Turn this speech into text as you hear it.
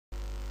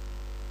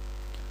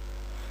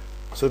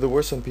So there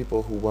were some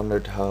people who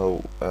wondered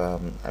how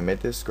I made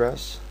this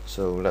grass,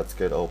 so let's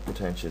get all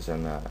pretentious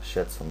and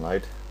shed some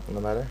light on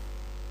the matter.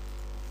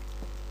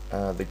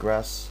 The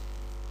grass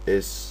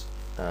is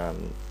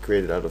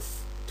created out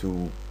of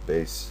two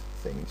base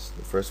things.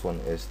 The first one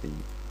is the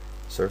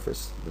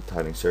surface, the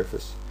tiling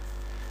surface.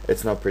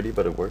 It's not pretty,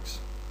 but it works.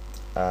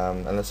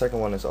 And the second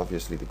one is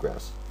obviously the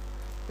grass.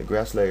 The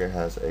grass layer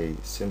has a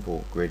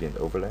simple gradient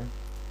overlay,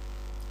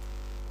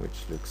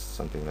 which looks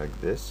something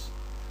like this.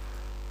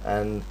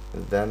 And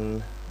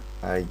then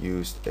I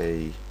used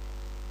a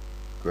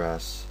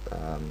grass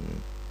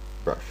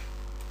brush.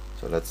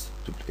 So let's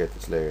duplicate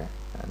this layer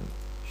and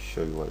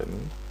show you what I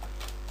mean.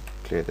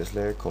 Clear this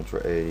layer,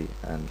 Ctrl A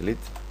and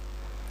delete.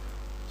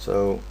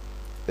 So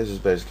this is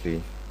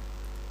basically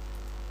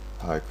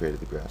how I created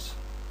the grass.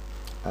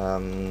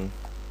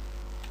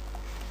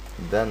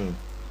 Then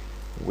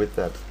with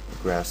that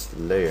grass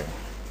layer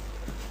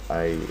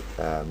I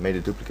made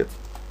a duplicate.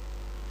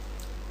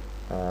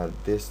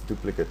 This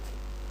duplicate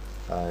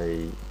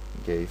I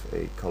gave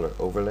a color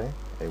overlay,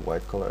 a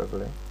white color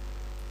overlay,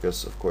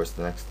 because of course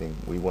the next thing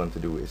we want to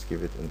do is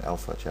give it an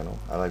alpha channel.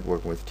 I like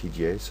working with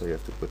TGA, so you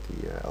have to put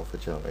the alpha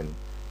channel in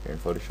here in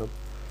Photoshop.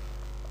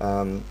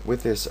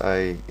 With this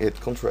I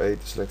hit Ctrl A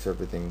to select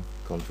everything,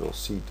 Ctrl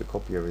C to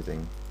copy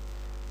everything.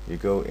 You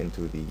go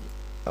into the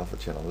alpha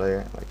channel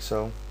layer like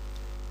so.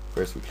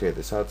 First we clear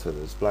this out so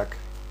that it's black.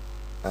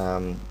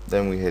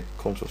 Then we hit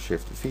Ctrl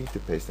Shift V to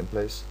paste in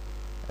place,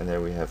 and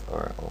there we have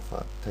our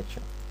alpha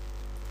texture.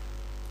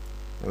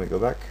 Then we go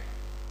back,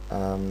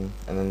 and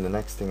then the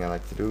next thing I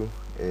like to do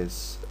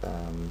is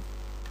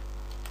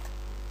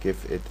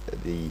give it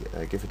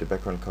the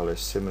background color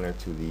similar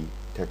to the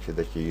texture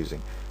that you're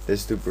using.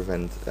 This to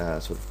prevent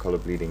sort of color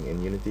bleeding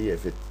in Unity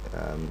if it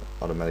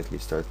automatically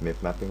starts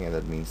mip mapping, and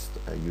that means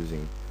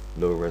using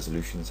lower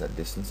resolutions at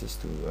distances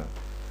to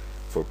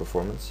for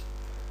performance.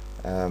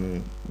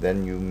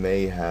 Then you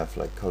may have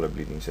like color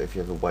bleeding. So if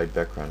you have a white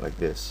background like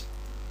this,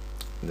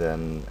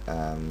 then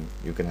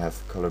you can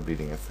have color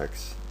bleeding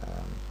effects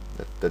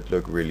that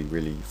look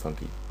really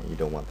funky, and you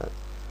don't want that.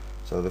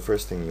 So the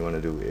first thing you want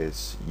to do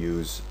is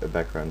use a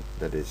background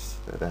that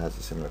has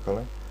a similar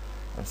color.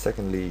 And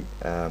secondly,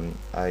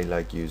 I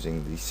like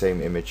using the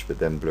same image but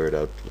then blurred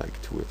out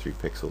like 2 or 3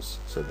 pixels,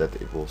 so that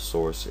it will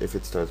source, if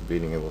it starts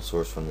bleeding, it will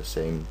source from the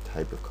same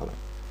type of color.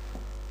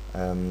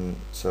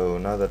 So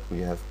now that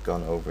we have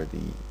gone over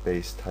the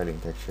base tiling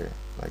texture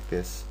like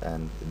this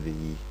and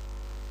the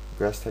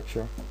grass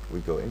texture, we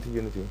go into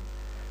Unity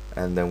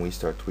and then we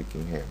start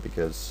tweaking here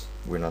because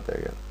we're not there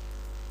yet.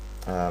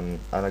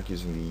 I like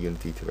using the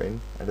Unity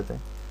terrain editor.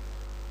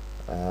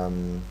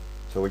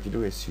 So what you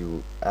do is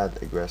you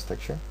add a grass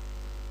texture,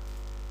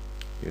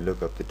 you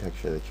look up the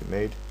texture that you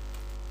made,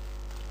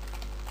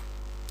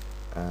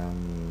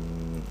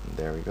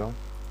 there we go.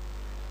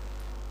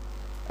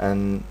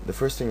 And the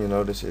first thing you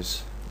notice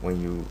is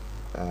when you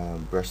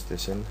brush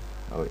this in,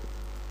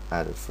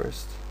 add it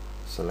first,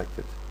 select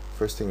it.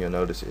 First thing you'll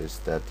notice is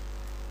that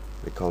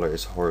the color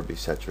is horribly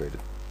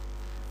saturated.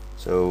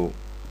 So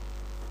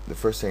the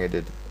first thing I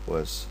did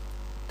was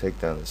take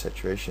down the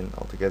saturation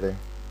altogether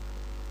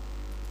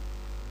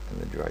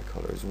and the dry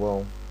color as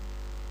well,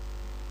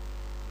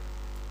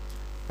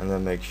 and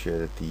then make sure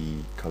that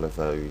the color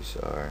values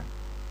are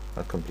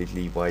not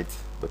completely white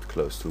but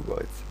close to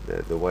white.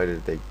 The whiter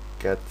they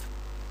get,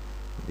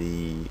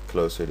 the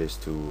closer it is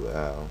to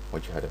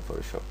what you had in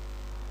Photoshop.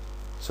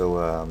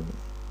 So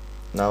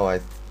now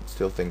I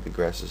still think the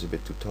grass is a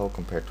bit too tall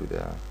compared to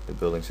the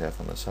buildings I have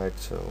on the side,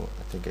 so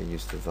I think I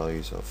used the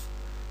values of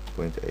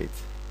 0.8,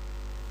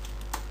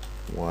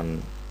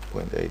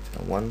 1.8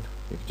 and 1.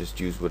 You can just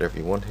use whatever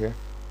you want here,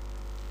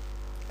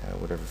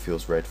 whatever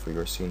feels right for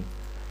your scene.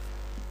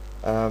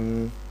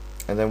 And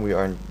then we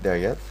aren't there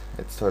yet.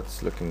 It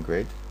starts looking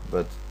great,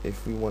 but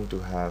if we want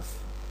to have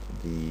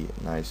the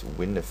nice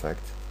wind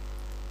effect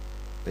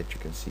that you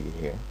can see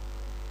here,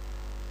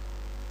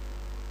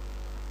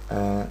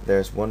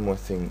 there's one more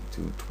thing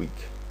to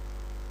tweak.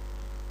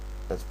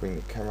 Let's bring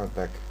the camera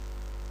back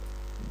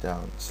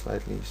down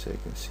slightly so you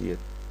can see it.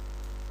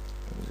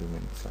 Zoom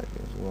in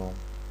slightly as well.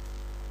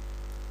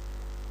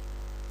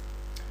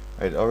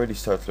 It already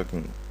starts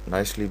looking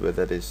nicely, but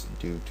that is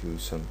due to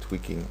some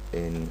tweaking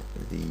in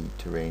the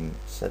terrain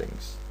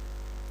settings.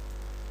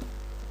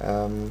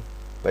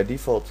 By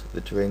default,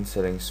 the terrain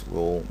settings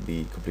will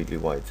be completely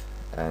white,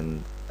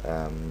 and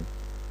the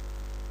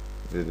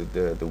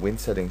wind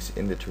settings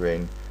in the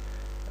terrain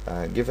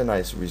give a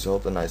nice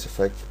result, a nice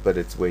effect, but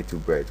it's way too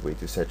bright, way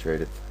too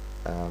saturated.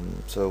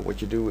 So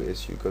what you do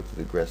is you go to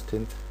the grass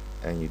tint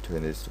and you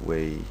turn this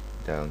way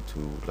down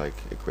to like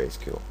a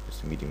grayscale,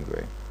 just a medium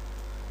gray.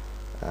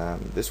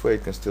 This way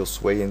it can still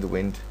sway in the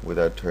wind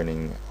without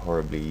turning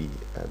horribly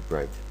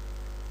bright.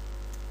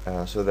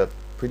 So that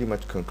pretty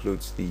much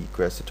concludes the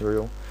grass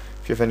tutorial.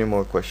 If you have any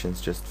more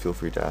questions, just feel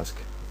free to ask.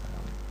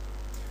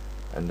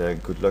 And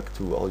good luck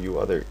to all you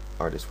other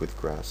artists with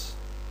grass.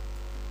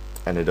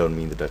 And I don't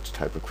mean the Dutch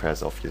type of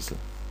grass, obviously.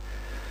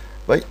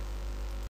 Bye!